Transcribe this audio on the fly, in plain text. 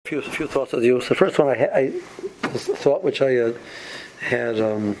few thoughts with you. So the first one I thought, which I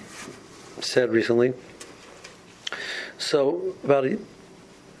had said recently. So about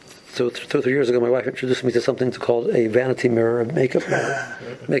 2 or 3 years ago, my wife introduced me to something called a vanity mirror, a makeup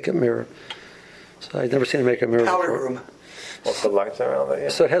mirror. So I'd never seen a makeup mirror Powder before. room. What's the lights around it? Yeah.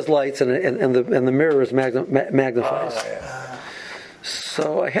 So it has lights, and the mirror is magnifies. Oh, yeah.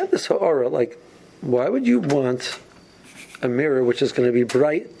 So I had this aura, like, why would you want a mirror which is going to be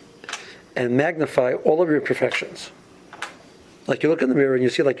bright and magnify all of your imperfections? Like, you look in the mirror and you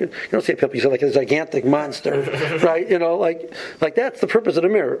see, like, you don't see a pimple, you see like a gigantic monster, right? Like that's the purpose of the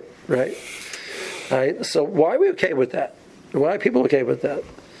mirror, right? Right. So why are we okay with that? Why are people okay with that?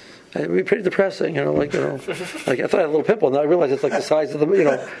 It would be pretty depressing, like I thought I had a little pimple, and now I realize it's like the size of the,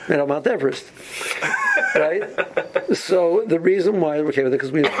 Mount Everest, right? So the reason why we're okay with it is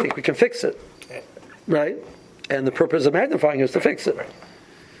because we think we can fix it, right? And the purpose of magnifying is to fix it.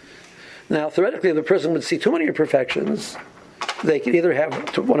 Now, theoretically, if the person would see too many imperfections, they could either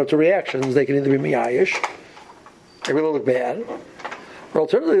have one of two reactions. They can either be miyayish, they really look bad, or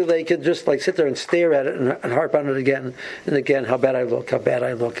alternatively, they could just sit there and stare at it and harp on it again and again. How bad I look! How bad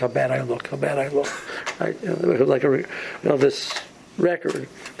I look! How bad I look! How bad I look! Right? Like this record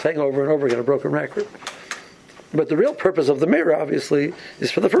playing over and over again, a broken record. But the real purpose of the mirror, obviously,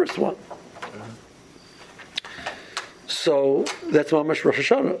 is for the first one. So that's Mamash Rosh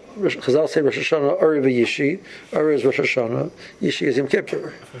Hashanah. Chazal say Rosh Hashanah Ari v'Yishi. Ari is Rosh Hashanah. Yishi is Yom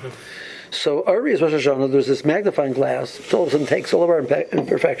Kippur. So Ari is Rosh Hashanah. There's this magnifying glass that all of a sudden takes all of our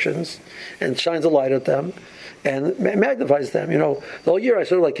imperfections and shines a light at them and magnifies them. The whole year I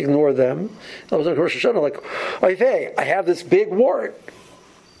sort of ignore them. I was on Rosh Hashanah hey, I have this big wart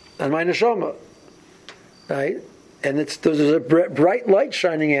on my neshama, right? And there's a bright light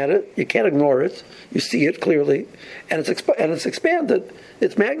shining at it. You can't ignore it. You see it clearly, and it's expanded.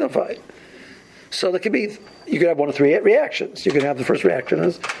 It's magnified. So you could have one of three reactions. You can have the first reaction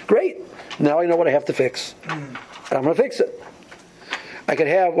is great. Now I know what I have to fix, and I'm going to fix it. I could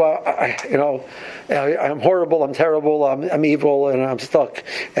have, I'm horrible, I'm terrible, I'm evil, and I'm stuck,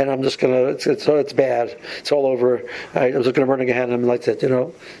 and I'm just going to. It's bad. It's all over. I'm just going to burn again, and that's it.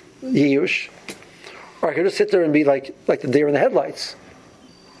 Yiyush. Or I could just sit there and be like the deer in the headlights.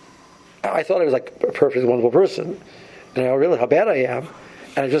 I thought I was a perfect, wonderful person. And I realized how bad I am.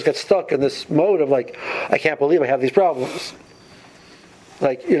 And I just got stuck in this mode of I can't believe I have these problems.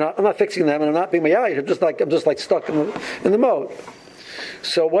 I'm not fixing them, and I'm not being my eye. I'm just stuck in the mode.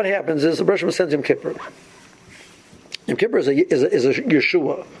 So what happens is the Rosh Hashanah sends Yom Kippur. Yom Kippur is a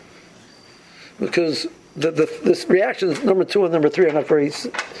Yeshua. Because this reactions number 2 and number 3 are not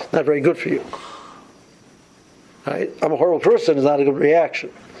very good for you. Right? I'm a horrible person is not a good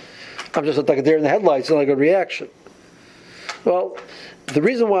reaction. I'm just like a deer in the headlights, it's not a good reaction. Well, the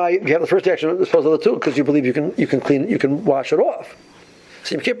reason why you have the first reaction as opposed to the two, because you believe you can wash it off.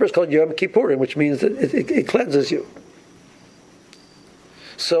 So Yom Kippur is called Yom Kippurim, which means that it cleanses you.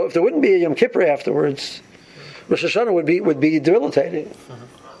 So if there wouldn't be a Yom Kippur afterwards, Rosh Hashanah would be debilitating.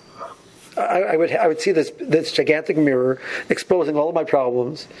 I would see this gigantic mirror exposing all of my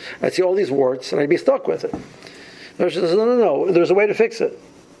problems. I'd see all these warts, and I'd be stuck with it. Rosh Hashanah says, no. There's a way to fix it.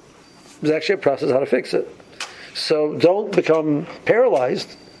 There's actually a process how to fix it. So don't become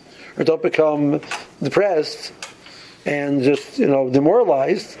paralyzed, or don't become depressed, and just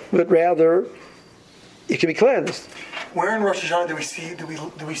demoralized. But rather, you can be cleansed. Where in Rosh Hashanah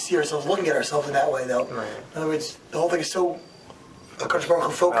do we see ourselves looking at ourselves in that way, though? Right. In other words, the whole thing is so HaKadosh Baruch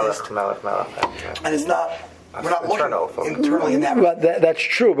Hu focused, and it's not. We're not looking internally in that way. Well, that's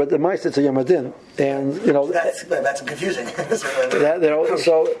true, but the Ma'aseh it's a Yom Hadin, and that's confusing.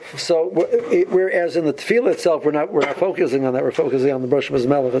 So whereas in the tefillah itself, we're not focusing on that. We're focusing on the Rosh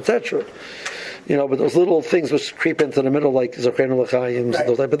Hashanah, etc. But those little things which creep into the middle, like Zochreinu L'chaim,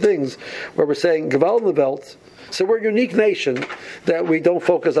 those type of things, where we're saying Geval in the belt. So we're a unique nation that we don't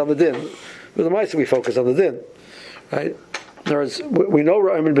focus on the din. With the Ma'aseh, we focus on the din, right? In other words, we know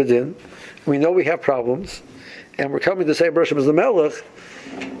we're Ayman B'din, we know we have problems. And we're coming to say Baruch is the Melech,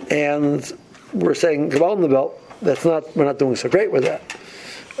 and we're saying Geval in the belt. We're not doing so great with that.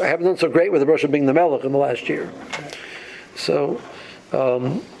 I haven't done so great with the Baruch being the Melech in the last year. So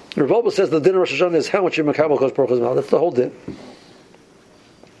Rav Wolbe says the din of Rosh Hashanah is how much you makabel Kosh Baruch Hu. That's the whole din.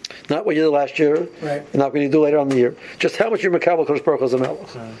 Not what you did last year, right. And not what you do later on in the year. Just how much you makabel Kosh Baruch Hu. Right.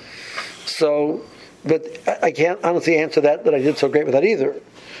 So, but I can't honestly answer that I did so great with that either,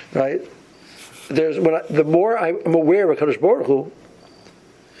 right? The more I'm aware of HaKadosh Baruch Hu,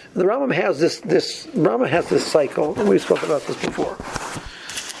 the Rambam has this cycle, and we spoke about this before,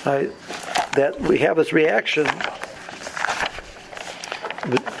 right? That we have this reaction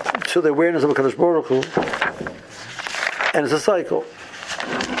to the awareness of HaKadosh Baruch Hu, and it's a cycle.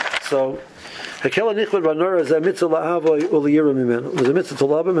 So, Hakela Nichvad Vanora is a mitzvah la'avoi u'liyira mimenu. It was a mitzvah to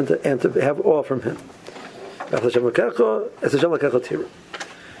love him and to have awe from him. It's a Shem L'kecho tira.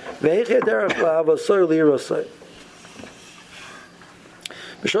 Ve'echei derech la'ava soy liyira soy.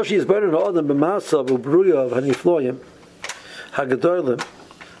 B'shoshi is burning all them b'masav u'bruyav hanifloyim hagadolim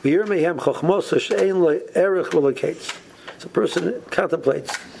v'yir mehem chochmosa she'ein lo erech v'lokates. So a person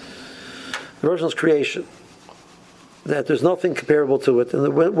contemplates the Rosh's creation, that there's nothing comparable to it, and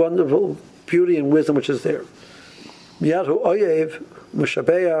the wonderful beauty and wisdom which is there. Yadhu oyev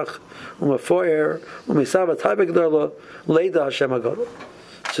mushabeach umafoyer umisava taibegdola leida Hashem agadol.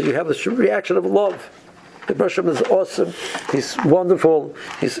 So you have this reaction of love. The Hashem is awesome. He's wonderful.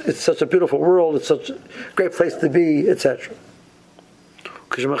 It's such a beautiful world. It's such a great place to be, etc.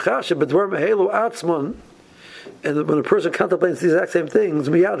 And when a person contemplates the exact same things,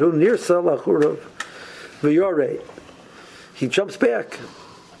 miyadhu nirsa lachurav v'yorei, he jumps back.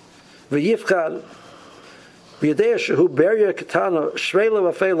 V'yifchad v'yadei shehu beria katana shreila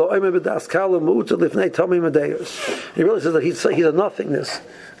v'feilo oime b'das kala mu'uta lifnei tomi medeios. He realizes that he's a nothingness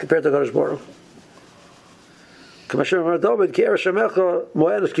compared to Kadosh Baruch Hu. K'masher amar David ki eresh hamecha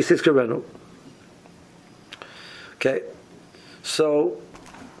moedes ki sitzkerenu. Okay, so.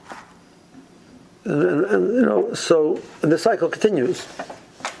 And so the cycle continues.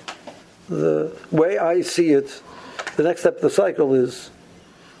 The way I see it, the next step of the cycle is,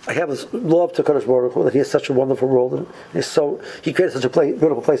 I have this love to Kadosh Baruch Hu, that He has such a wonderful world, and He created such a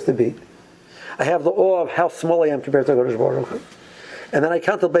beautiful place to be. I have the awe of how small I am compared to Kadosh Baruch Hu. And then I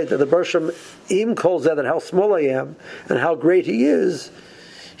contemplate that the Bershom Im calls that how small I am and how great He is.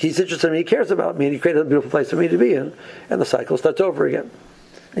 He's interested in me, He cares about me, and He created a beautiful place for me to be in. And the cycle starts over again.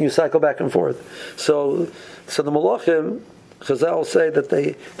 And you cycle back and forth. So the Malachim, Chazal say that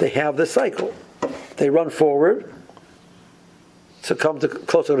they have this cycle. They run forward to come to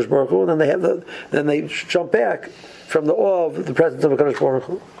close to Kadosh Baruch Hu, and then they jump back from the awe of the presence of Kadosh Baruch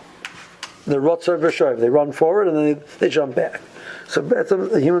Hu. The Rotzah V'Shoiv, they run forward and then they jump back. So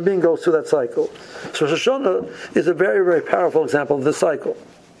a human being goes through that cycle. So Rosh Hashanah is a very, very powerful example of this cycle.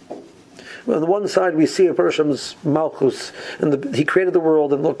 On the one side, we see Hashem's Malchus, and He created the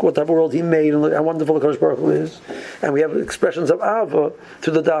world, and look what type of world He made, and look how wonderful the Kadosh Baruch Hu is. And we have expressions of Ava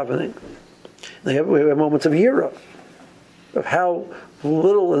through the davening. We have moments of Yira, of how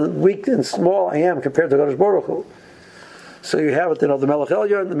little and weak and small I am compared to Kadosh Baruch Hu. So you have it, the Melech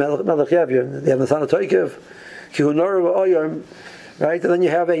Elyon, the Melech Yevyon, you have the Thana Ki Hu Nor V'Oyom, right? And then you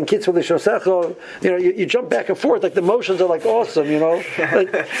have in Kitzur L'Shosecho, you jump back and forth, like the motions are like awesome,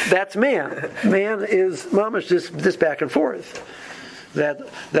 Like, that's man. Man is mamash this back and forth. That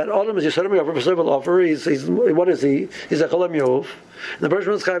Adam is Yisrael Offer. He's what is he? He's a Cholam Yov. And the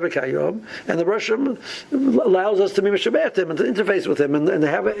Bershom is Chai V'Kayom, and the Bershom allows us to be Mishabet him and to interface with him and to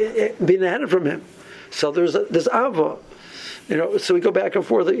have be inherited from him. So there's Ava, So we go back and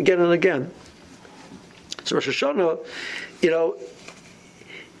forth again and again. So Rosh Hashanah,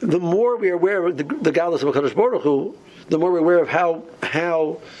 the more we are aware of the godless of HaKadosh Baruch Hu, the more we're aware of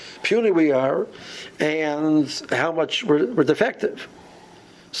how puny we are and how much we're defective.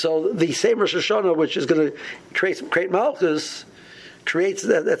 So the same Rosh Hashanah, which is going to create Malchus, creates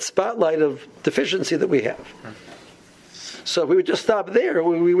that spotlight of deficiency that we have. So if we would just stop there,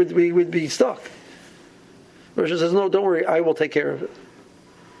 we would be stuck. Rosh says, no, don't worry, I will take care of it.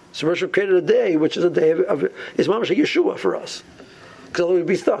 So Rosh created a day, which is a day of is mamash a Yeshua for us, because we'd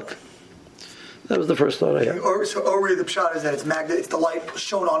be stuck. That was the first thought I had. So Ori, the pshat is that it's the light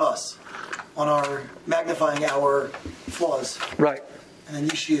shown on us, on our magnifying our flaws. Right. And then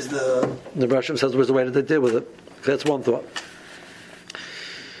Yishi is the Russian says was the way that they deal with it. That's one thought.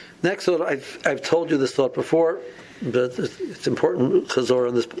 Next thought, I've told you this thought before, but it's important Chazor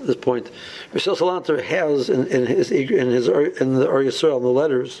on this point. Rishon Salanter has in the Or Yisrael, in the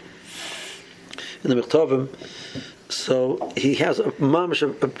letters, in the Mechtavim, so he has a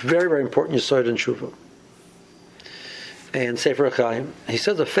very, very important Yisod in Shuvah and Sefer HaChaim. He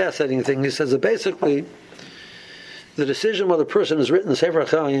says a fascinating thing. He says that basically the decision whether a person is written in Sefer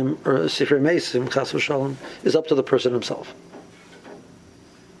HaChaim or Sefer Meisim, Chas v'Shalom, is up to the person himself.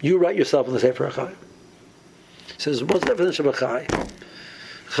 You write yourself in the Sefer HaChaim. He says, what's the definition of a Chai?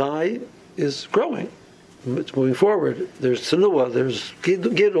 Chai is growing. It's moving forward. There's Tzenuah, there's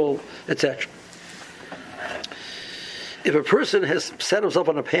Gidul, etc. If a person has set himself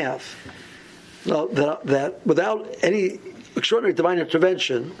on a path that without any extraordinary divine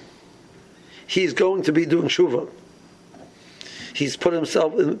intervention, he's going to be doing Shuvah. He put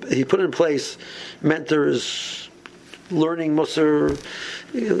in place mentors, learning Musar,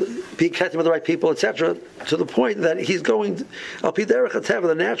 being connected with the right people, etc., to the point that he's going, Al Pi Derech HaTeva,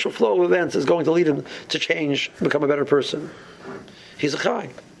 the natural flow of events is going to lead him to change, become a better person. He's a Chai.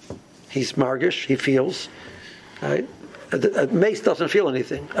 He's margish, he feels. Right? A mace doesn't feel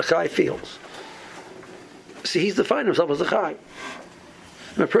anything. A Chai feels. See, he's defined himself as a Chai.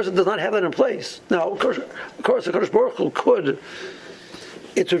 And a person does not have that in place. Now, of course, the Kodesh Baruch Hu could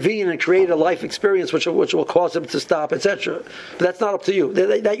intervene and create a life experience which will cause him to stop, etc. But that's not up to you.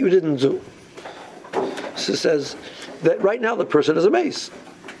 That you didn't do. So it says that right now the person is a mace.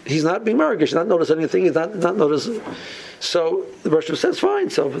 He's not being margish. He's not noticing anything. He's not noticing. So the Rosh says, fine.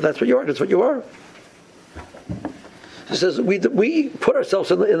 So that's what you are. That's what you are. He says we put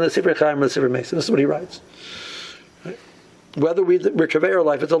ourselves in the Sifrei Chaim and the Sifrei Mason. This is what he writes. Right? Whether we're Kaveh our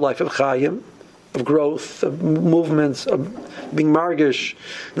life, it's a life of Chaim, of growth, of movements, of being margish,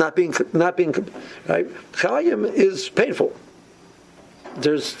 not being right. Chaim is painful.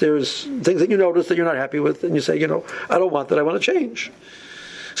 There's things that you notice that you're not happy with, and you say, I don't want that. I want to change.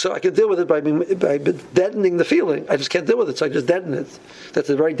 So I can deal with it by deadening the feeling. I just can't deal with it, so I just deaden it. That's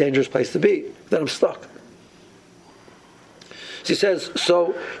a very dangerous place to be. Then I'm stuck. So he says,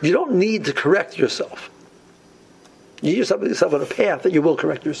 so you don't need to correct yourself. You use yourself on a path that you will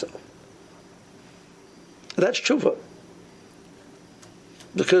correct yourself. That's tshuva.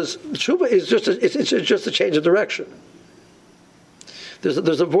 Because tshuva is just a change of direction.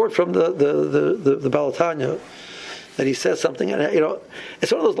 There's a word from the Baal Tanya that he says something, and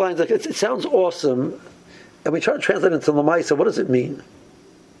it's one of those lines like it sounds awesome, and we try to translate it into Lamaisa. What does it mean?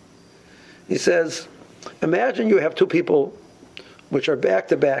 He says, imagine you have two people which are back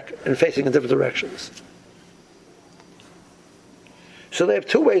to back and facing in different directions. So they have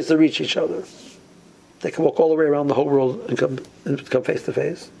two ways to reach each other. They can walk all the way around the whole world and come face to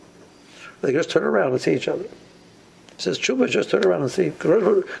face. They can just turn around and see each other. He says, Tshuva, just turn around and see.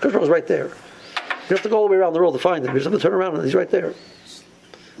 Because is right there. You have to go all the way around the world to find him. You just have to turn around and he's right there.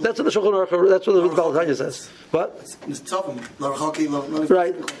 That's what the Shulchan Aruch, that's what the Baal Tanya says. What?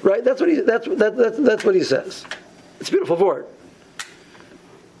 Right. That's what he says. It's a beautiful word.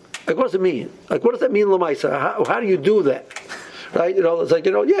 Like, what does it mean? Like, what does that mean, Lamaisa? How do you do that? Right? It's like,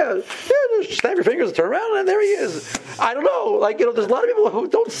 just snap your fingers and turn around and there he is. I don't know. Like, there's a lot of people who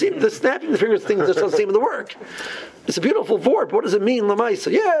don't seem, the snapping the fingers thing just doesn't seem to work. It's a beautiful word, but what does it mean,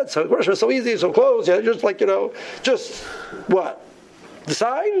 Lamaisa? Yeah, it's so easy, so close. Yeah, just like, just what?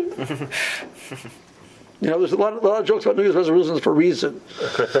 Decide? There's a lot of jokes about New Year's resolutions for a reason.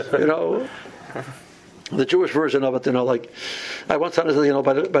 The Jewish version of it, like I once said,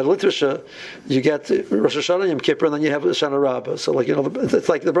 by the Literature, you get Rosh Hashanah, Yom Kippur, and then you have Shana Rabbah. So, it's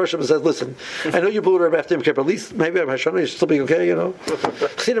like the Rosh Hashanah says, listen, I know you blew it after Yom Kippur, at least maybe after Hashanah, you should still be okay,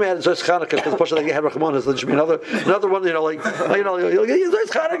 Chassidim added Zos Chanukah, because Pasha they had Rachmanis, there should be another one, Zos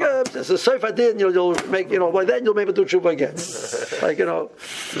Chanukah, so if I did, you'll make, by then you'll maybe do Tshuva again.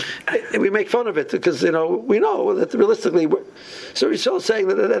 We make fun of it, because, we know that realistically, so he's still saying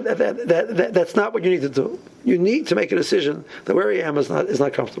that that's not what you need to do. You need to make a decision that where I am is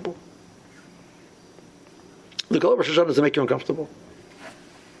not comfortable. The goal of Rosh Hashanah is to make you uncomfortable,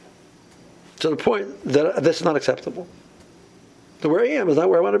 to the point that this is not acceptable. That where I am is not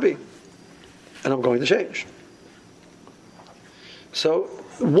where I want to be, and I'm going to change. So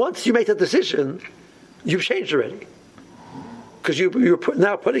once you make that decision, you've changed already, because you're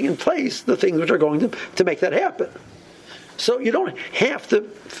now putting in place the things which are going to make that happen. So you don't have to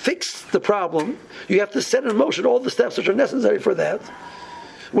fix the problem. You have to set in motion all the steps which are necessary for that.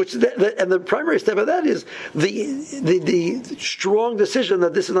 And the primary step of that is the strong decision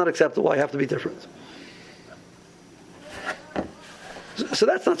that this is not acceptable. I have to be different. So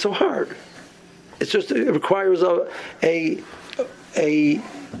that's not so hard. It's just it requires a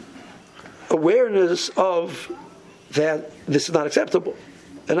awareness of that this is not acceptable,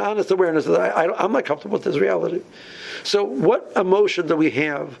 an honest awareness that I'm not comfortable with this reality. So what emotion do we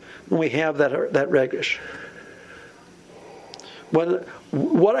have when we have that regish? When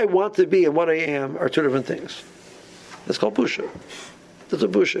what I want to be and what I am are two different things. That's called busha. That's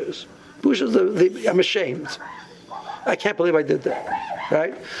what busha is. Busha is I'm ashamed. I can't believe I did that.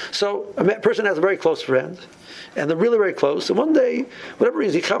 Right? So a person has a very close friend, and they're really very close. And one day, whatever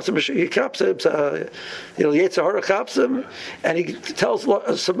reason, he cops him. Yetzer Hara cops him, and he tells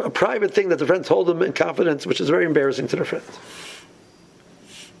a private thing that the friend told him in confidence, which is very embarrassing to the friend.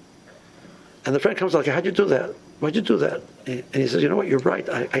 And the friend comes like, "How'd you do that? Why'd you do that?" And he says, "You know what? You're right.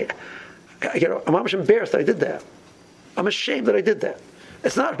 I'm almost embarrassed that I did that. I'm ashamed that I did that.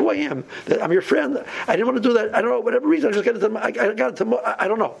 It's not who I am. I'm your friend. I didn't want to do that. I don't know, whatever reason. I just got into. I got into. I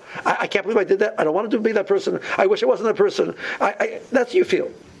don't know. I can't believe I did that. I don't want to be that person. I wish I wasn't that person. That's you feel.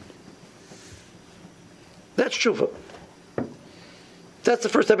 That's tshuva. That's the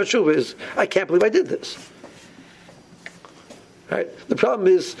first step of tshuva. Is I can't believe I did this. Right. The problem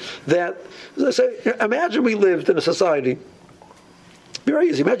is that, let's say, imagine we lived in a society. It'd be very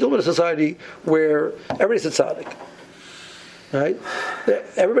easy. Imagine living in a society where everybody's a tzaddik. Right?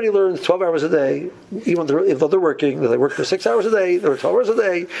 Everybody learns 12 hours a day, even if they're working. They work for 6 hours a day, they work 12 hours a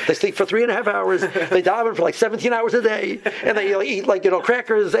day, they sleep for 3.5 hours, they daven for like 17 hours a day, and they eat like,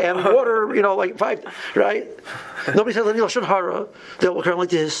 crackers and water, like 5, right? Nobody says any Lashon Hara. They'll walk around like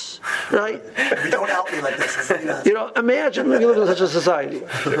this, right? Don't help me like this. Imagine we live in such a society,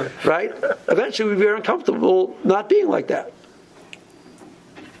 right? Eventually we'd be very uncomfortable not being like that.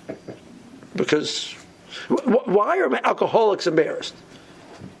 Because why are alcoholics embarrassed?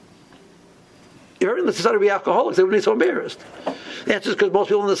 If everyone in the society would be alcoholics, they wouldn't be so embarrassed. The answer is because most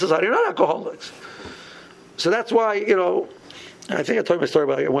people in the society are not alcoholics. So that's why, I think I told you my story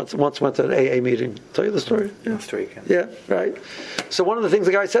about it. I once went to an AA meeting. Tell you the story? Yeah. Last weekend. Yeah, right. So one of the things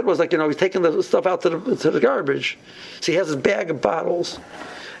the guy said was he's taking the stuff out to the garbage. So he has his bag of bottles.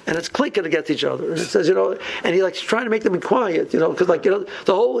 And it's clinking against each other. And it says, and he's trying to make them be quiet,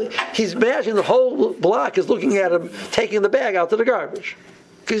 because he's imagining the whole block is looking at him taking the bag out to the garbage.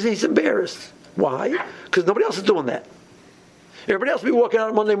 Because he's embarrassed. Why? Because nobody else is doing that. Everybody else will be walking out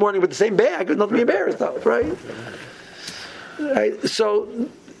on Monday morning with the same bag, and nothing to be embarrassed of, right? Right? So,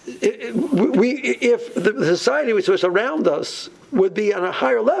 if the society which was around us would be on a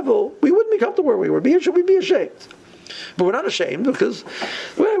higher level, we wouldn't be comfortable where we were. We'd be ashamed. But we're not ashamed because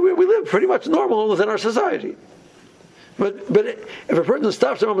we live pretty much normal within our society. But if a person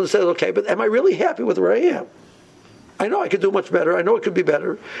stops a moment and says, okay, but am I really happy with where I am? I know I could do much better. I know it could be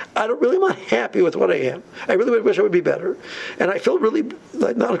better. I don't really am not happy with what I am. I really wish I would be better. And I feel really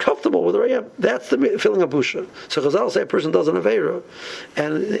not uncomfortable with where I am. That's the feeling of busha. So Chazal say a person does an aveira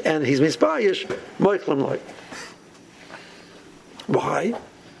and he's misbayish, moichlim like. Why?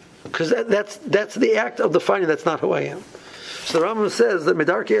 Because that's the act of defining that's not who I am. So the Rambam says that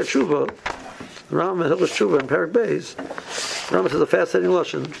Medarkei Tshuva, the Rambam in Hilchos Tshuva in Perek Beis, the Rambam says a fascinating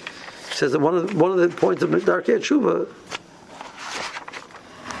lesson. He says that one of the points of Medarkei Tshuva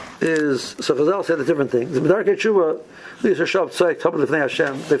is, so Chazal said the different things. Medarkei Tshuva, Lisha Shav Tzoyek Tabel Lifnei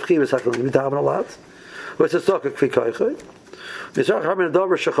Hashem, Bevchi V'Sachel, we daven a lot. Which is Tzokek Kfi Koichai. Mitzrach Harmin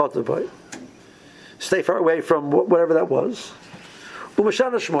Adover Shechotav Boi. Stay far away from whatever that was. And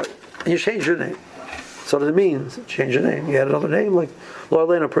you change your name. So what it means, change your name. You add another name, like Laura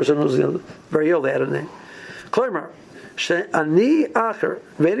Lane, a person who's very ill, they add a name. Kloimar, She'ani Acher,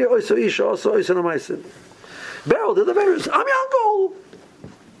 Veri Oiso Isha, also Oiso Namaisid. Beryl did the virus. I'm your uncle.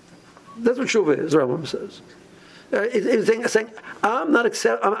 That's what Shuvah is, Rambam says. It's saying,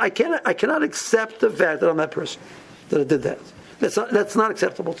 I cannot accept the fact that I'm that person, that I did that. That's not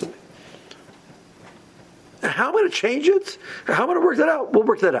acceptable to me. How am I going to change it? How am I going to work that out? We'll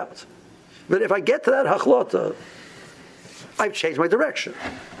work that out. But if I get to that hachlota, I've changed my direction.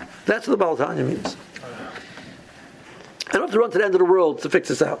 That's what the Baal Tanya means. I don't have to run to the end of the world to fix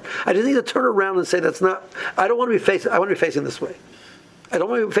this out. I just need to turn around and say that's not. I don't want to be facing. I want to be facing this way. I don't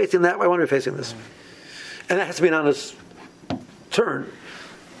want to be facing that way. I want to be facing this way. And that has to be an honest turn.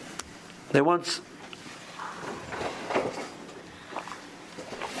 They once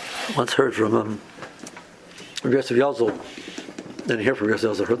heard from Rabbi Yosef Yazel, didn't hear from Rabbi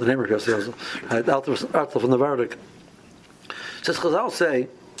Yosef Yazel, heard the name of Rabbi Yosef Yazel, Alta from the Vardik. Says Chazal say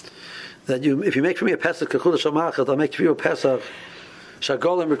that if you make for me a Pesach Kechudah Shamachat, I'll make for you a Pesach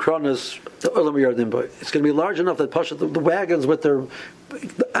Shagolim Mikronis the Olam Yardim Boy. It's going to be large enough that the wagons with their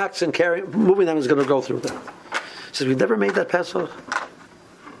oxen moving them is going to go through them. He says, we never made that Pesach.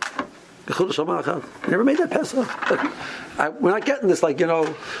 Kechudah Shamachat. Never made that Pesach. We're not getting this,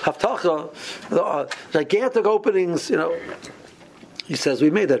 Haftacha, gigantic openings, He says,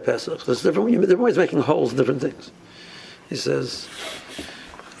 we made that Pesach. There's different ways of making holes in different things. He says,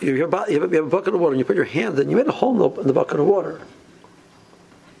 you have a bucket of water and you put your hand in, you made a hole in the bucket of water.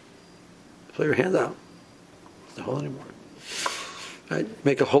 Pull your hand out. It's not a hole anymore. Right?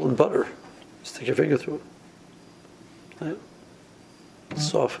 Make a hole in butter. Stick your finger through it. Right? It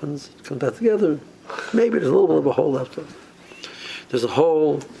softens, it comes back together. Maybe there's a little bit of a hole left. There's a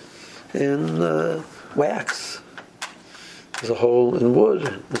hole in wax. There's a hole in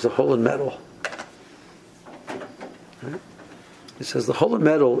wood. There's a hole in metal. Right? He says the hole in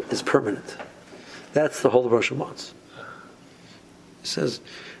metal is permanent. That's the hole the Rosh wants. He says,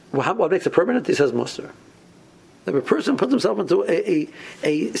 what makes it permanent? He says muster. If a person puts himself into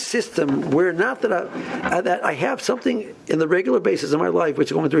a system where not that I have something in the regular basis in my life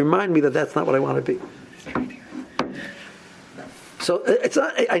which is going to remind me that that's not what I want to be. So it's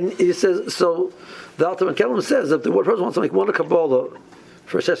not. He says so. The Alter Ben Kelem says that the person wants to make one Kabbalah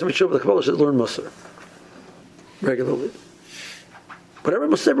for a Sesame Shuvah, the Kabbalah should learn Musar regularly. Whatever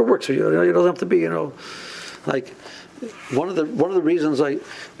Musar works for you. It doesn't have to be, like one of the reasons I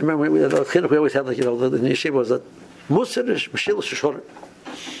remember we always had, like, the yeshiva was that Musar is Meshil Shishor.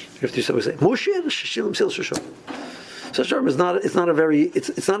 If you say Mushir Shishil Shishor. Shishor is not. It's not a very.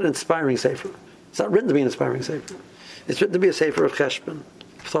 It's not an inspiring sefer. It's not written to be an inspiring sefer. It's written to be a sefer of cheshbon,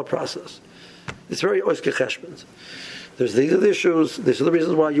 thought process. It's very oiske cheshbons. These are the issues. These are the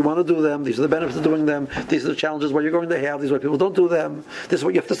reasons why you want to do them. These are the benefits of doing them. These are the challenges where you're going to have. These are why people don't do them. This is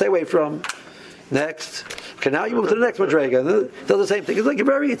what you have to stay away from. Next. Okay, now you move to the next madrega. It does the same thing. It's like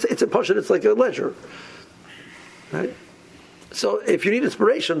it's a push. It's like a ledger. Right? So if you need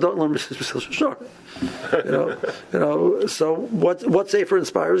inspiration, don't learn sure. So what sefer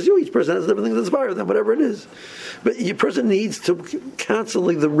inspires you? Each person has different things that inspire them, whatever it is. But your person needs to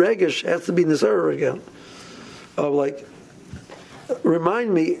constantly, the regesh has to be nisara again. Of like,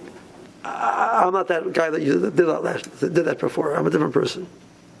 remind me, I'm not that guy that you did that before. I'm a different person.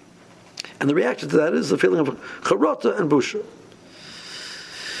 And the reaction to that is the feeling of charata and busha.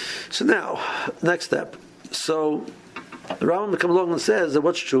 So now, next step. So the Rambam comes along and says that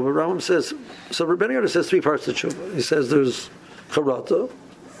what's tshuva? Rambam says, so Rebbeinu Yehuda says three parts to tshuva. He says there's charata.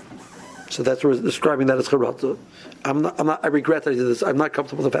 So that's where he's describing that as charata. I regret that I did this. I'm not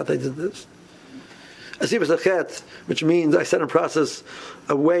comfortable with the fact that I did this. Asivas achet, which means I set in process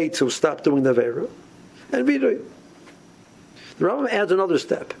a way to stop doing the Avera. And vidui. The Rambam adds another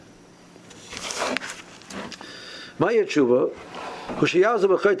step. Ma'ya tshuva, hushiyazu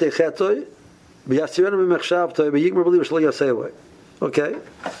b'choytei chetoi, okay,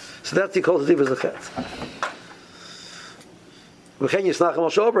 so that's he calls it as a chet.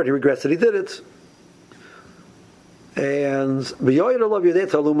 He regrets that he did it. And the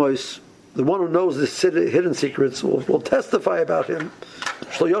one who knows the hidden secrets will testify about him.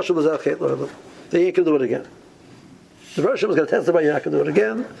 They ain't going to do it again. The Rosh is going to testify you're not going to do it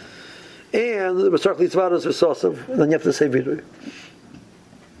again. And the Masarch Litzvadas V'Sosav, and then you have to say Vidui.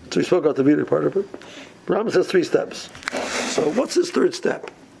 So we spoke about the Vidui part of it. Rambam says 3 steps. So what's this third step?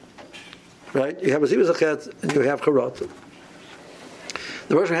 Right? You have a Zivas Achet and you have Charata.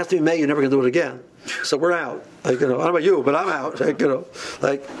 The version has to be made, you're never going to do it again. So we're out. Like, I don't know about you, but I'm out. Like,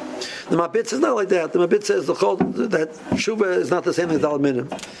 the Mabitz is not like that. The Mabitz says that Shuvah is not the same as Dal Minim.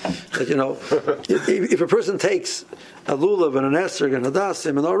 If a person takes a Lulav and an Esrog and a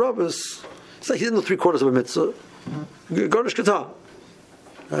Dasim and a Rabbis, it's like he didn't do 3/4 of a mitzvah. Garnish Katan.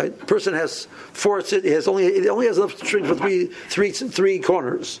 Right? The person has 4. It only has enough string for three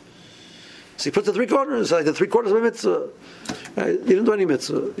corners. So he puts the 3 corners, like the 3/4 of a mitzvah. Right? He didn't do any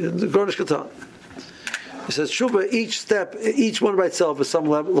mitzvah. He didn't do Garnish Katan. He says Shuvah, each step, each one by itself is some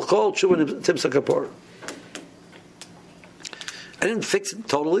level. L'chol Shuvah Timsa Kapor. I didn't fix it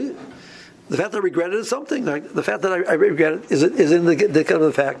totally. The fact that I regretted is something. Like the fact that I regret it is in the kind of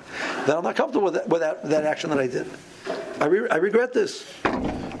the fact that I'm not comfortable with that action that I did. I regret this.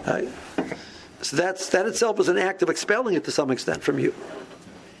 Right? So that itself is an act of expelling it to some extent from you.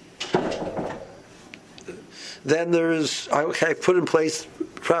 Then I put in place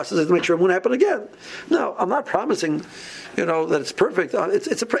processes to make sure it won't happen again. No, I'm not promising, that it's perfect.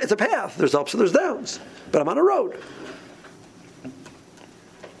 It's a path. There's ups and there's downs, but I'm on a road.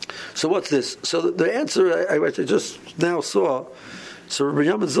 So what's this? So the answer I just now saw. So Rabbi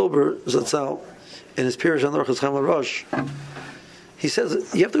Yamin Zilber Zatzal, in his Pirush on the Orchos Chaim LaRosh, he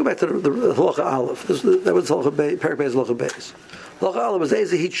says you have to go back to the Halacha Aleph. That was Halacha Beis, Perek Beis Halacha Beis. Halacha Aleph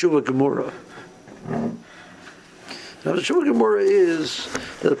is Ezehit Shuvah Gemura. Now the Shuvah Gemura is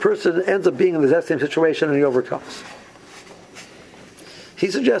that a person ends up being in the exact same situation and he overcomes.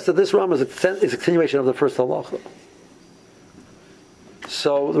 He suggests that this Rambam is a continuation of the first halacha.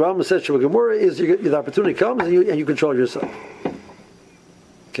 So the Rambam says Shuvah Gemura is the opportunity comes and you control yourself.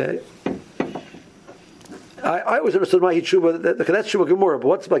 Okay. I always understood my Shuvah that's Shuvah Gemura, but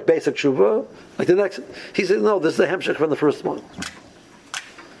what's like basic Shuvah? Like the next, he said no, this is the hemshech from the first one.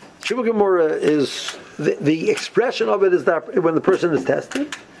 Shuvah Gemura is the expression of it is that when the person is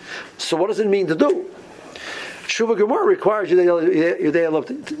tested. So what does it mean to do? Shuvah Gemara requires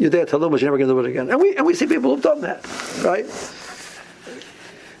Yudea Talmud, you're never going to do it again. And we see people who've done that, right?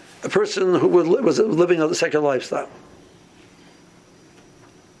 A person who was living a secular lifestyle.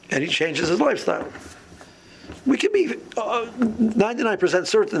 And he changes his lifestyle. we can be 99%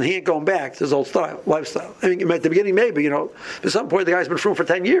 certain he ain't going back to his old lifestyle. I mean, at the beginning, maybe, at some point the guy's been frum for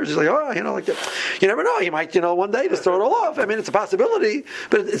 10 years. He's like, you never know. He might, one day just throw it all off. I mean, it's a possibility,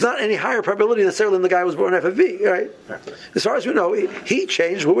 but it's not any higher probability necessarily than the guy who was born FFV, right? As far as we know, he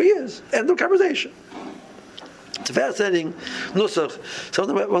changed who he is. End of conversation. It's a fascinating nusach. So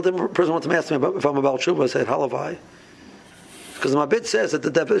one person wanted to ask me if I'm a Baal Tshuva. I said, halavai. Because the Mabit says that the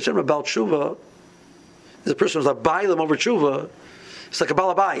definition of a Baal Tshuva is a person who's a bailam over tshuva. It's like a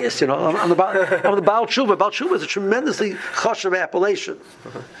balabayas, I'm the Baal Tshuva. Baal Tshuva is a tremendously chashav appellation.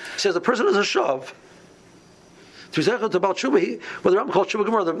 He says the person is a shav. To be to Baal Tshuva, whether I'm called Tshuva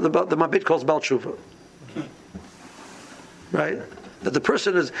Gemara, the Mabit calls Baal Tshuva. Right? That the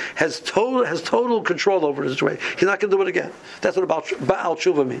person has total control over the situation. He's not going to do it again. That's what Baal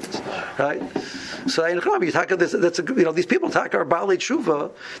Tshuva means, right? So you talk this. These people talk our Baal Tshuva.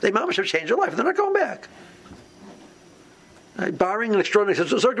 They mamash have changed their life. They're not going back. Right? Barring an extraordinary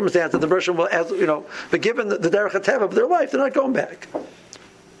circumstance that the person will, but given the derech hateva of their life, they're not going back.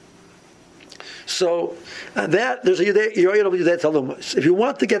 So there's a Yudei Talumus. If you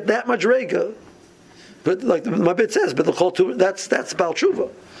want to get that much rega. But like my bit says, but the chol tu, that's Baal Tshuva.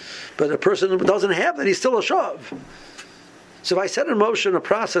 But a person who doesn't have that, he's still a shav. So if I set in motion a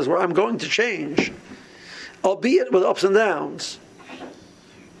process where I'm going to change, albeit with ups and downs,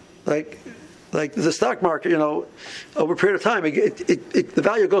 like the stock market, over a period of time, the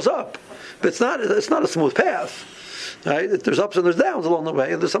value goes up, but it's not a smooth path. Right? There's ups and there's downs along the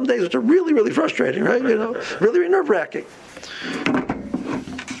way, and there's some days which are really, really frustrating, right? Really nerve-wracking.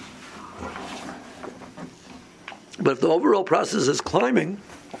 But if the overall process is climbing,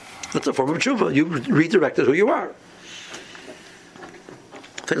 that's a form of tshuva. You redirected who you are. I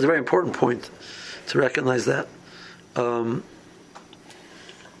think it's a very important point to recognize that.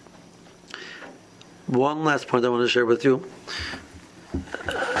 One last point I want to share with you.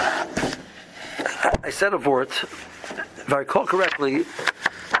 I said a word, if I recall correctly,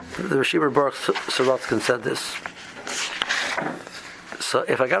 the Rashiva Baruch Sorotskin said this. So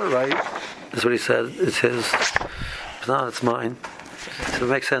if I got it right, that's what he said, it's his. If not, it's mine. So it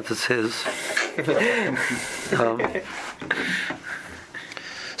makes sense, it's his.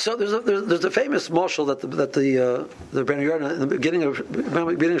 So there's a famous mashal that the Ben Yarna in the beginning of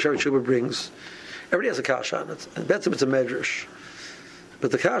Shari Tshuva brings. Everybody has a kasha on it. And that's if it's a medrash.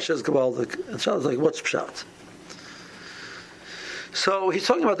 But the kasha is Gabaldik. And Shah is like, what's pshat? So he's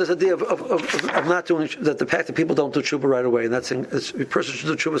talking about this idea of not doing that. The fact that people don't do tshuva right away, and a person should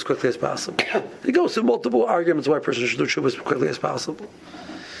do tshuva as quickly as possible. He goes through multiple arguments why a person should do tshuva as quickly as possible.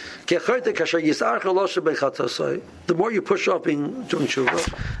 The more you push off doing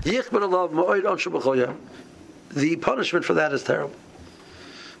tshuva, the punishment for that is terrible,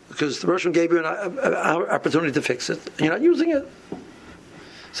 because the Russian gave you an opportunity to fix it, and you're not using it.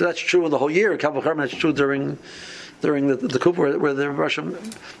 So that's true in the whole year. That's true during the Kuppah where the Russian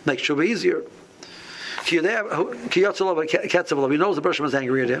makes tshuva easier. He knows the Russian is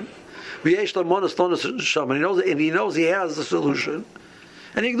angry at him. And he knows he has the solution,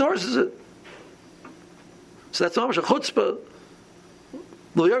 and he ignores it. So that's mamash a chutzpah.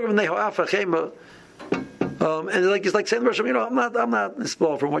 And he's like saying to the Russian, I'm not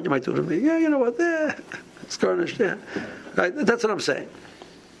spoiled from what you might do to me. Yeah, you know what? It's garnished. Yeah, right. That's what I'm saying.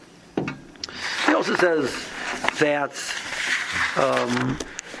 He also says that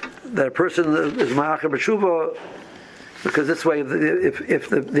a person is ma'acher b'tshuva, because this way, if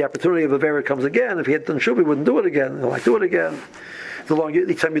the opportunity of a vera comes again, if he had done tshuva, he wouldn't do it again. He'll do it again.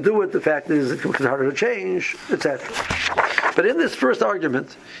 Each time you do it, the fact is it becomes harder to change, etc. But in this first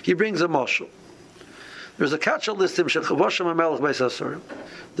argument, he brings a mashal. There's a kachal listim shechavashim hamelech beis hasurim.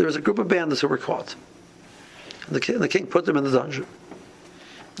 There was a group of bandits who were caught, and the king put them in the dungeon.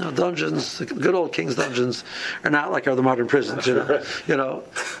 Now, dungeons, the good old king's dungeons, are not like the modern prisons.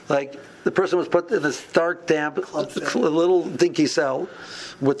 Like the person was put in this dark, damp, little dinky cell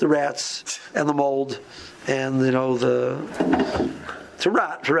with the rats and the mold, and to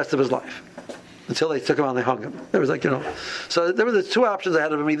rot for the rest of his life until they took him out and they hung him. There was so there were the two options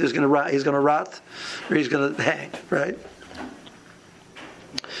ahead of him: either he's going to rot, or he's going to hang. Right.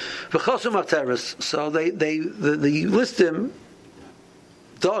 So they listim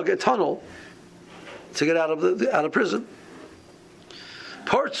dug a tunnel to get out of prison.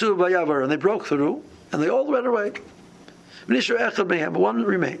 Partsu vayavar, and they broke through, and they all ran away. But one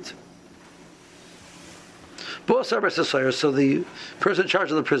remained. So the person in charge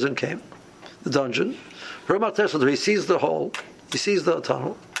of the prison came, the dungeon. He sees the hole, he sees the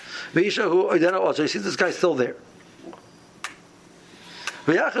tunnel. He sees this guy still there.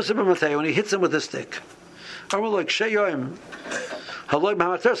 And he hits him with a stick. I'm like Sheyoim. Haloi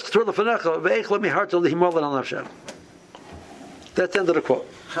Mahamateres K'tur Lefanecha Ve'ech Lo Miharto Lihimol Al Nafshem. That's the end of the quote.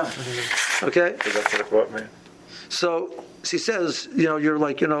 Okay. So that's what the quote means. So she says, you're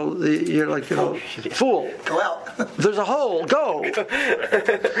like, fool. Go out. There's a hole. Go.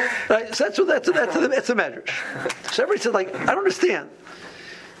 Right? So that's the measure. So everybody said, like, I don't understand.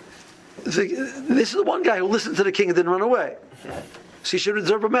 This is the one guy who listened to the king and didn't run away. So he should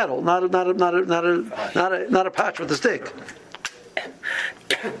deserve a medal, not a patch with a stick.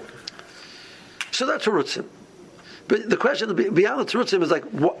 So that's Terutzim. But the question beyond the Terutzim is like,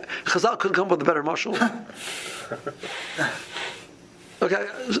 what? Chazal couldn't come up with a better mashal. Okay,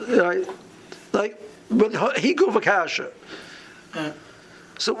 right? Like, but he go vakasha.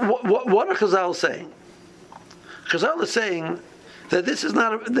 So what are Chazal saying? Chazal is saying that this is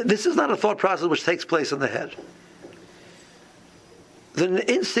not a thought process which takes place in the head.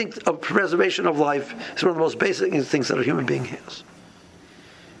 The instinct of preservation of life is one of the most basic instincts that a human being has.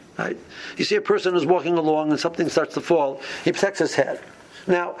 Right? You see a person who's walking along and something starts to fall, he protects his head.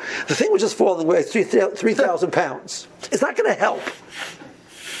 Now, the thing which is falling weighs 3,000 pounds. It's not going to help.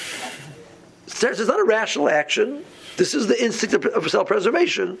 It's not a rational action. This is the instinct of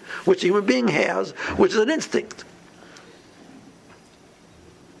self-preservation, which a human being has, which is an instinct.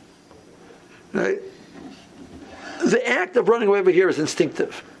 Right? The act of running away over here is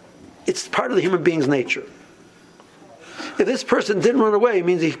instinctive. It's part of the human being's nature. If this person didn't run away, it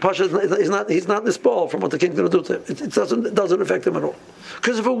means he's not this ball from what the king's going to do to him. It doesn't affect him at all.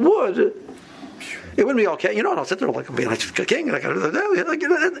 Because if it would, it wouldn't be okay. I'll sit there like I'm being like a king.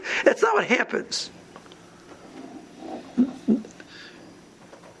 That's not what happens.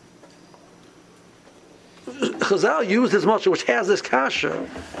 Chazal used this much, which has this kasha,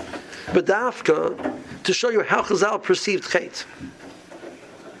 B'dafka, to show you how Chazal perceived Chet.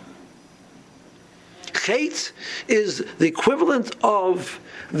 Chet is the equivalent of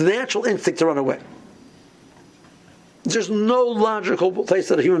the natural instinct to run away. There's no logical place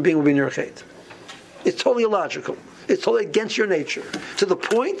that a human being would be near a Chet. It's totally illogical. It's totally against your nature, to the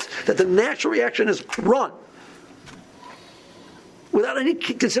point that the natural reaction is run. Without any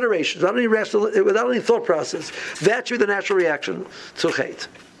considerations, without any thought process. That should be the natural reaction to Chet.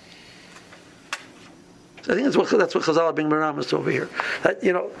 I think that's what Chazal being Meramis to over here. That,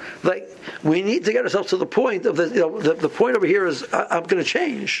 like we need to get ourselves to the point of the point over here is I'm going to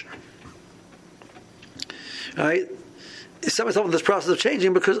change. All right, set myself in this process of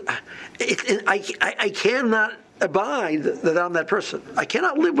changing because I cannot abide that I'm that person. I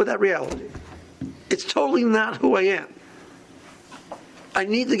cannot live with that reality. It's totally not who I am. I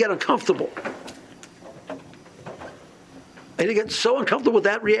need to get uncomfortable. I need to get so uncomfortable with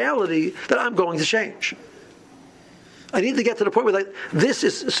that reality that I'm going to change. I need to get to the point where this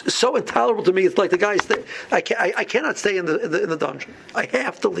is so intolerable to me. It's like the guy I cannot stay in the dungeon. I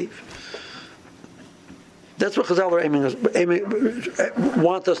have to leave. That's what Chazal are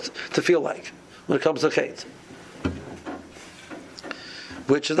want us to feel like when it comes to Chet,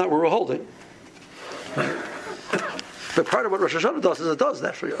 which is not where we're holding. But part of what Rosh Hashanah does is it does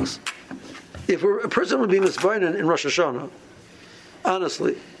that for us. If a person would be misbeinen in Rosh Hashanah,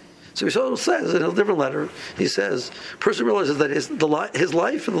 honestly. So he says in a different letter, he says, person realizes that his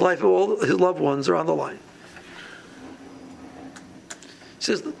life and the life of all his loved ones are on the line. He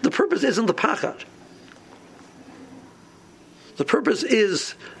says, the purpose isn't the pachad. The purpose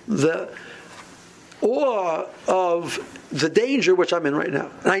is the awe of the danger which I'm in right now.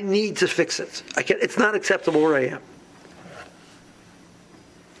 And I need to fix it. It's not acceptable where I am.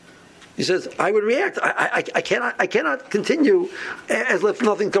 He says, I would react. I cannot continue as if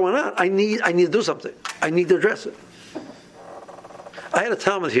nothing's going on. I need to do something. I need to address it. I had a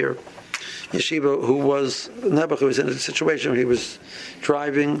Talmud here, Yeshiva, who was in a situation where he was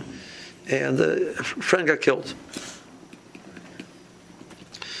driving and a friend got killed.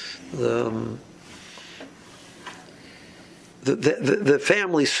 The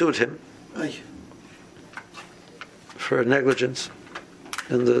family sued him for negligence.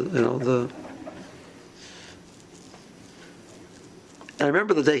 And and I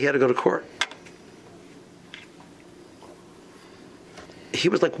remember the day he had to go to court. He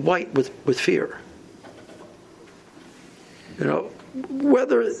was like white with fear.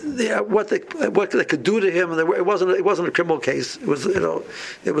 Whether what they could do to him. It wasn't a criminal case. It was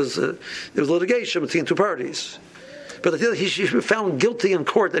litigation between two parties. But he should be found guilty in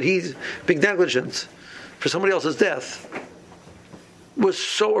court that he's being negligent for somebody else's death was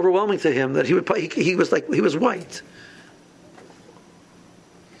so overwhelming to him that he was white.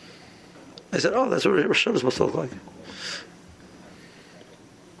 I said, "Oh, that's what Rosh Hashanah is supposed to look like."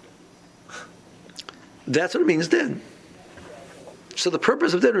 That's what it means din. So the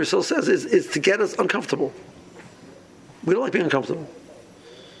purpose of din, Rasul says, is to get us uncomfortable. We don't like being uncomfortable.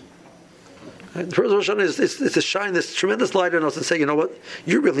 Right? The purpose of Rosh Hashanah is to shine this tremendous light on us and say, you know what,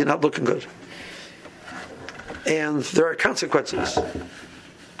 you're really not looking good. And there are consequences.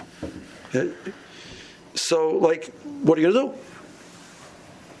 Okay? So, like, what are you going to do?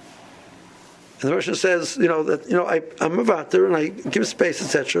 And the Russian says, I'm a vater and I give space,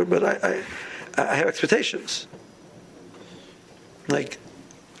 etc., but I have expectations. Like,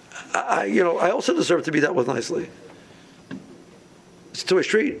 I also deserve to be dealt with nicely. It's a two-way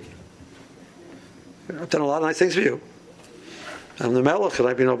street. I've done a lot of nice things for you. I'm the Melech, and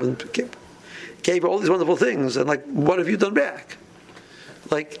I've been open, gave all these wonderful things, and like, what have you done back?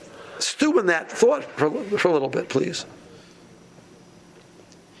 Like, stew in that thought for a little bit, please.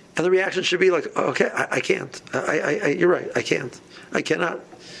 And the reaction should be like, okay, I can't. You're right, I can't. I cannot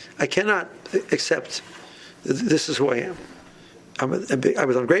accept this is who I am. I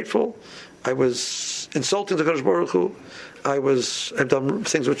was ungrateful. I was insulting the Kadosh Baruch Hu. I've done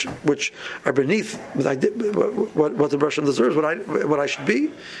things which are beneath what the Russian deserves, what I should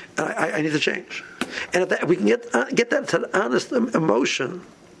be, and I need to change. And if that, we can get that to an honest emotion,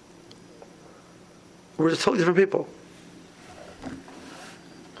 we're just totally different people.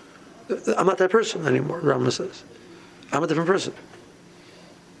 I'm not that person anymore, Rama says. I'm a different person.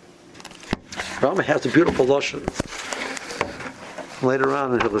 Rama has a beautiful lashon later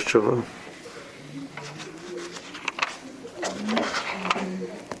on in Hilchos Tshuva.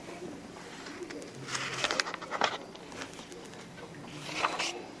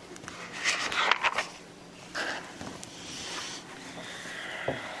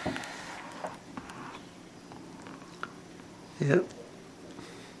 Yep.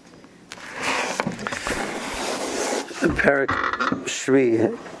 Parak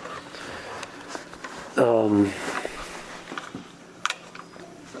Shvi.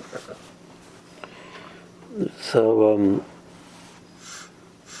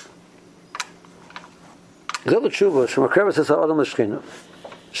 Gzela Tshuva Shemakrevas is Ha'adam L'Shchina.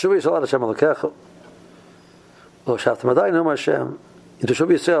 Shvi is Alad Hashem Alekecha. Lo Shavta Madai Nom Hashem. Into Shuv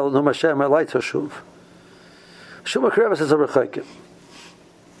Yisrael Nom Hashem Elai Toshuv. Shemakrevas is a Rechakim.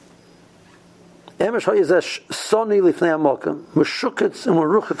 Emesh Hayizesh Soni Lifnei Amokim Meshuketz and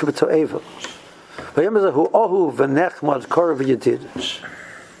Meruchet V'To'eva Vayemezahu Ohu V'Nechmad Korav Yedid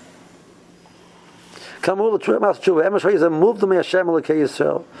Kamul Mas Tshuva Emesh Hayizeh moved me Hashem Elokei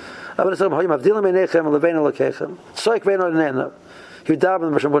Yisrael Aben Yisrael Hayim Avdilim Einechem Levein Elokechem Tzoik Vein Nena he would daven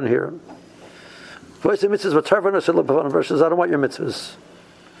and Hashem wouldn't hear him. Voice of mitzvahs V'Tarvan Hashem Lepavan verses I don't want your mitzvahs.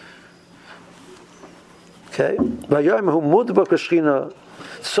 Okay. Vayom Hu Mudbak Shchina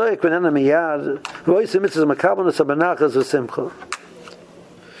Soik v'nena miyad voice mitzvahs makabel nesabenachas v'simcha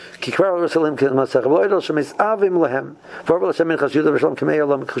kikvar Yerushalayim k'masach v'lo yidol shemis avim lehem v'arvel Hashem min chas Yudah v'shalom k'mei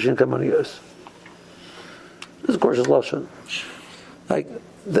olam k'chushin k'moniyos. This is gorgeous lashon. Like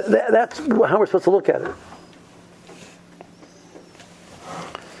that's how we're supposed to look at it.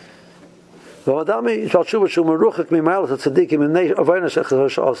 V'adami shal tshuva shu meruchak mimalas tzadikim imnei avayna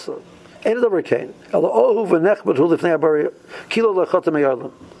shechaz ha'asa. Ain't it over Cain? Although ohu v'nechbet hu lifnei abari kilo lechotem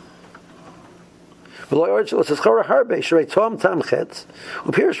yadlam. V'lo yorch l'seschara harbe shrei tom tam chetz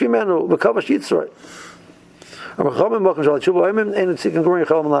u'pirish v'menu v'kavash yitzroi. Amachomim mokum shal tshuva oimim ein tzikin gurin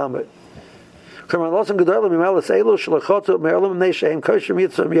chalam lamed. Kaman losam gedolim mimalas elu shlechotu me'olam nei she'em kosher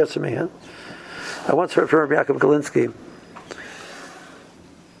yitzroi yitzroi. I once heard from Rabbi Yaakov Galinsky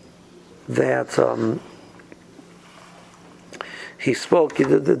that he spoke. He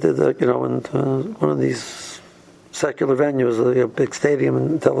did in one of these secular venues, a big stadium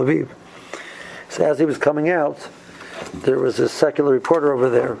in Tel Aviv. So as he was coming out, there was a secular reporter over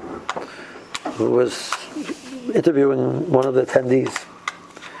there who was interviewing one of the attendees,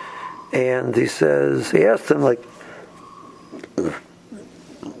 and he asked him like,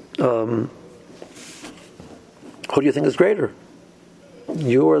 who do you think is greater,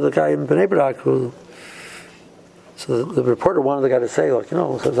 you or the guy in Bnei Brak who? So the reporter wanted the guy to say, like,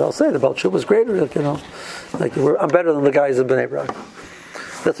 says, I'll say the Baal Tshuva was greater, I'm better than the guys in Bnei Brak.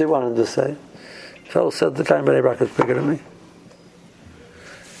 That's what he wanted to say. The fellow said, the guy in Bnei Brak is bigger than me.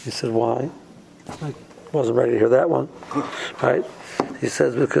 He said, why? I wasn't ready to hear that one. Right? He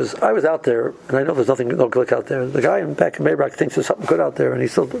says, because I was out there, and I know there's no glick out there. The guy back in Bnei Brak thinks there's something good out there, and he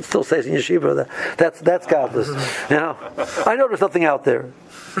still stays in yeshiva. That's godless. I know there's nothing out there.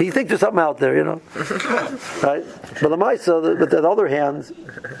 He thinks there's something out there, right? But the Maisa, but on the other hand,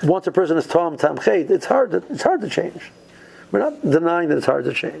 once a person is Tom Chet, it's hard to change. We're not denying that it's hard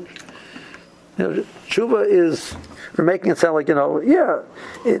to change. Tshuva is, we're making it sound like, a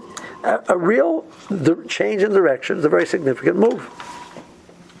real change in direction is a very significant move.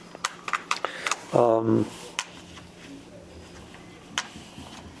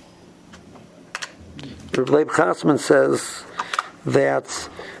 Leib Chasman says that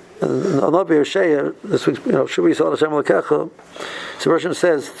Navi Yeshaya, this week, Shuvi Yisrael Hashem Lekecha, so Roshim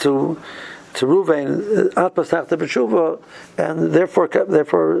says to Ruvain, At Pasachta B'Tshuva, and therefore the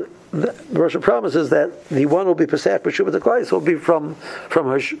Roshim promises that the one will be Pasach B'Tshuva, the Klais will be from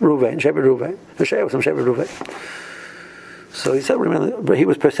Ruvain, Shevet Ruvain. Yeshaya was from Shevet Ruvain. So he said, remember, he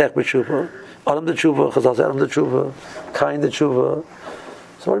was Pasach B'Tshuva, Adam the Tshuva, Chazal said Adam the Tshuva, Kain the Tshuva.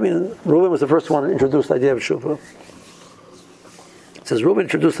 So what do you mean? Reuben was the first one to introduce the idea of tshuva. It says Reuben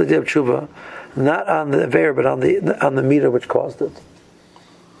introduced the idea of tshuva not on the aver, but on the meter which caused it.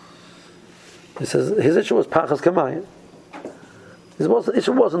 He says his issue was pachas kamayim. His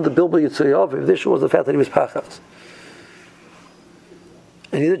issue wasn't the bilbul yitzuyov. The issue was the fact that he was pachas.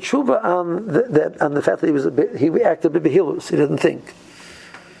 And he did tshuva on the fact that he acted b'behilus. He didn't think.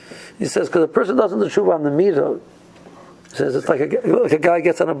 He says because a person doesn't do tshuva on the meter. He says it's like a guy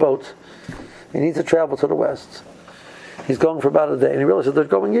gets on a boat. He needs to travel to the west. He's going for about a day, and he realizes they're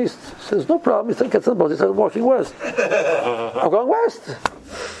going east. He says, no problem. He gets on the boat. He says, I'm walking west. I'm going west.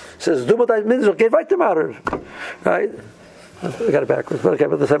 He says, do what I mean, get right to matter. Right? I got it backwards, but okay,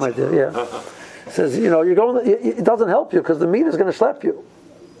 but the same idea, yeah. He says, you're going, it doesn't help you because the meat is going to slap you.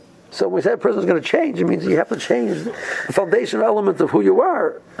 So when we say a person is going to change, it means you have to change the foundational element of who you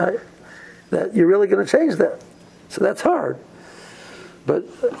are. Right? That you're really going to change that. So that's hard. But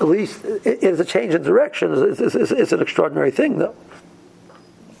at least it is a change in direction. It's an extraordinary thing, though.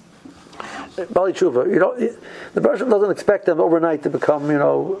 Bali Tshuva, the Baruch doesn't expect them overnight to become,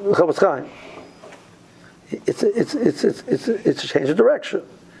 Chavos Chaim. It's a change of direction.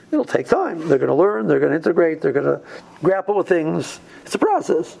 It'll take time. They're going to learn. They're going to integrate. They're going to grapple with things. It's a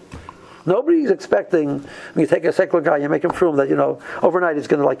process. Nobody's expecting, when you take a secular guy, you make him frum that, overnight he's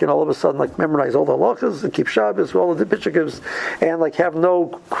going to, all of a sudden, memorize all the halachas and keep Shabbos, all of the pitchikivs, and, have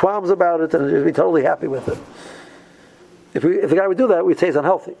no qualms about it and just be totally happy with it. If the guy would do that, we'd say he's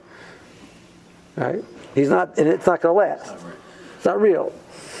unhealthy. Right? He's not, and it's not going to last. It's not real.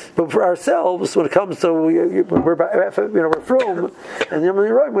 But for ourselves, when it comes to, we're frum, and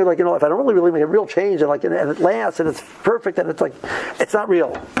we're like, if I don't really make a real change, and it lasts, and it's perfect, and it's it's not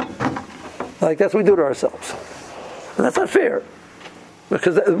real. That's what we do to ourselves. And that's not fair.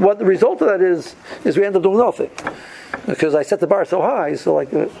 Because what the result of that is we end up doing nothing. Because I set the bar so high, so I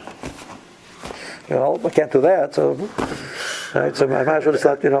can't do that, so... Right, so I might as well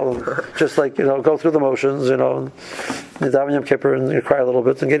just go through the motions, and daven Yom Kippur and cry a little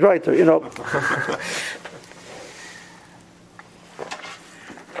bit and get right there,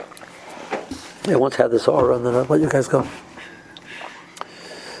 I once had this aura, and then I'll let you guys go.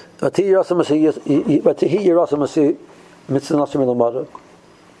 So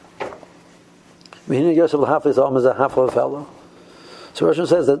Roshim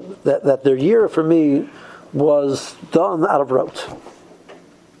says that their year for me was done out of rote,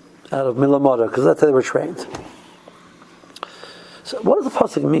 out of milamada, because that's how they were trained. So what does the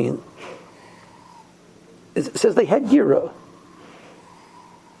pasuk mean? It says they had yira.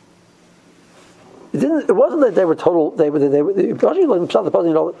 It wasn't that they were total. They were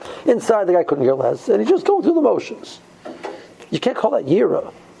inside. The guy couldn't care less, and he's just going through the motions. You can't call that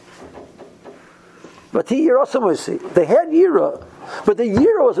yira. But they had yira, but the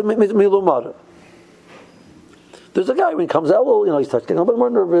yira was milumada. There's a guy when he comes out, he starts getting a little bit more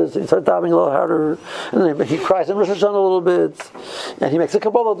nervous, he starts davening a little harder, and then he cries in Rosh Hashanah a little bit, and he makes a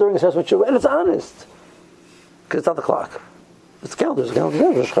Kabbalah during his Hashem Tshuva, and it's honest, because it's on the clock. It's calendar.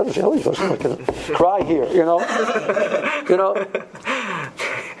 Cry here, and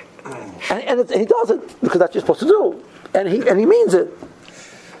he does it because that's what you're supposed to do, and he means it.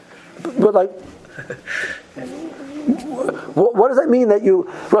 But what does that mean that you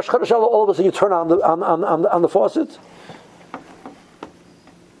Rosh Hashanah all of a sudden you turn on the faucet?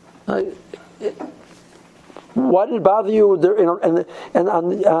 Why did it bother you? And on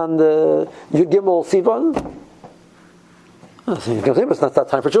the Yud Gimel Sivan? It's not that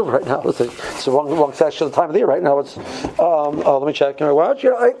time for tshuva right now. It's the wrong section of the time of the year right now. It's let me check. Watch.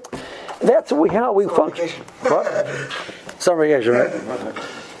 That's how we function. What? Summer vacation, right?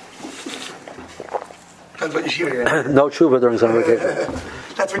 That's what you No tshuva during summer vacation.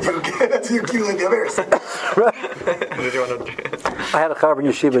 That's what you like the others. Right. I had a chaver in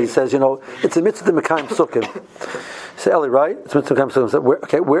yeshiva. He says, it's a mitzvah mekayim psukim. Say Eli, right? It's mitzvah mekayim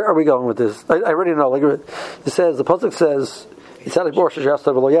psukim. Where are we going with this? I already know. It says the pasuk says, "Yitzhak Borsha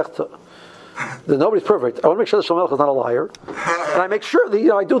Jasta V'lo Yechta." that nobody's perfect. I want to make sure that Shlomo Melech is not a liar, and I make sure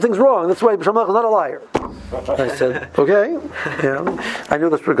that I do things wrong. That's why Shlomo Melech is not a liar. And I said, okay. I knew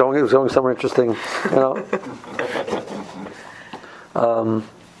this was going. It was going somewhere interesting.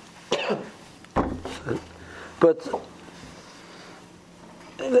 But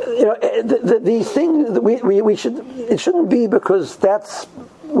these things we should. It shouldn't be because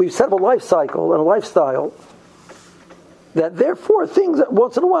we've set up a life cycle and a lifestyle that therefore things that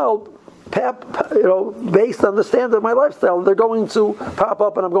once in a while, based on the standard of my lifestyle, they're going to pop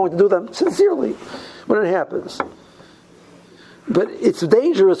up and I'm going to do them sincerely when it happens. But it's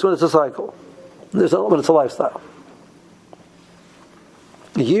dangerous when it's a cycle. When it's a lifestyle.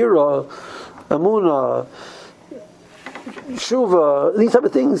 Yira, Amunah, Shuva, these type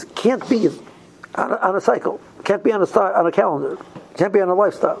of things can't be on a cycle, can't be on a calendar, can't be on a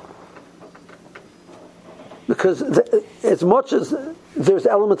lifestyle. Because as much as there's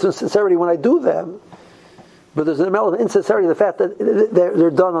elements of sincerity when I do them, but there's an element of insincerity in the fact that they're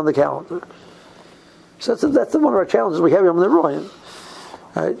done on the calendar. So that's one of our challenges we have here on the Royan.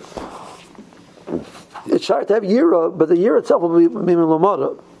 Right? It's hard to have Yira, but the Yira itself will be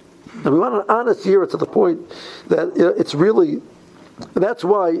Lamada. And we want an honest Yira to the point that it's really, that's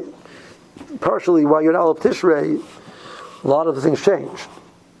why, partially why Yud Aleph Tishrei, a lot of the things change.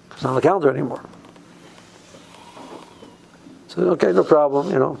 It's not on the calendar anymore. So, okay, no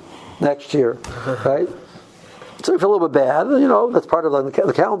problem, next year, right? So you feel a little bit bad, that's part of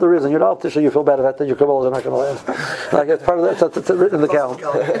the calendar is, and Yud Aleph Tishrei, you feel bad about that your Kabbalah are not going to last. Like, it's part of that, it's written in the calendar.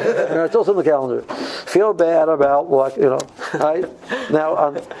 It's also in the calendar. Feel bad about what, right? Now,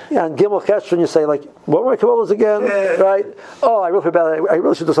 on Gimel Cheshvan, you say, like, what were my Kabbalahs again? Yeah. Right? Oh, I really feel bad, I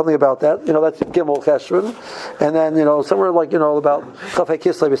really should do something about that. That's Gimel Cheshvan. And then, somewhere like, about Chafei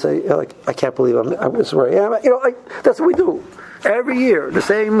Kislev, you say, like, I can't believe it's where I am. That's what we do. Every year, the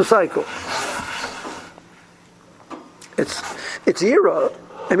same cycle. It's Yira.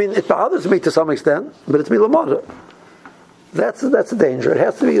 I mean, it bothers me to some extent, but it's Milamada. That's the danger. It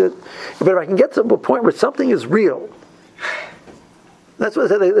has to be that. But if I can get to a point where something is real, that's what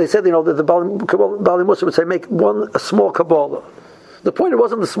they said. The Bali Musa would say, make a small Kabbalah. The point, it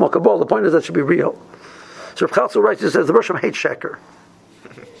wasn't the small Kabbalah. The point is that it should be real. So Rav Chalcel writes, he says, the Rosham hates Sheker.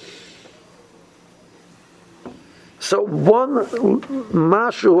 So one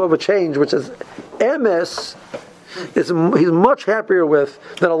mashu of a change, which is MS, he's much happier with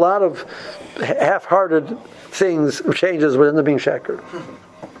than a lot of half-hearted changes within the being sheker.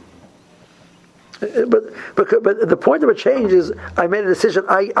 But the point of a change is I made a decision.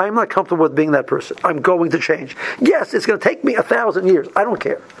 I'm not comfortable with being that person. I'm going to change. Yes, it's going to take me 1,000 years. I don't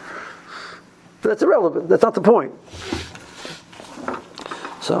care. But that's irrelevant. That's not the point.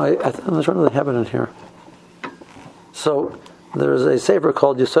 So I'm not sure they have it in here. So there's a sefer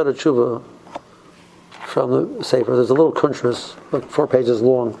called Yesod HaTshuva from the sefer. There's a little kuntras, like 4 pages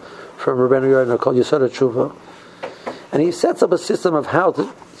long, from Rabbeinu Yonah called Yesod HaTshuva. And he sets up a system of how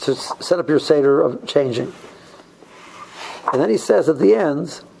to set up your seder of changing. And then he says at the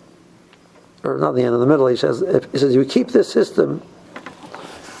end, or not the end, in the middle, he says, you keep this system,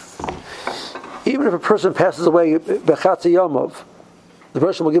 even if a person passes away, Bechatzi Yomov, the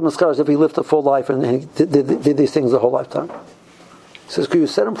person will give him a schar as if he lived a full life and he did these things the whole lifetime. He says, could you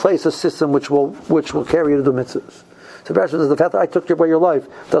set in place a system which will carry you to do mitzvahs? So the fact that I took away your life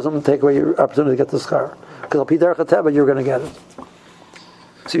doesn't take away your opportunity to get the schar. Because al pi derech hateva, you're going to get it.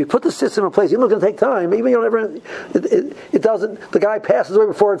 So you put the system in place, even though it's going to take time, even it doesn't, the guy passes away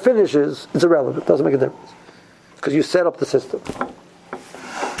before it finishes, it's irrelevant, it doesn't make a difference. Because you set up the system.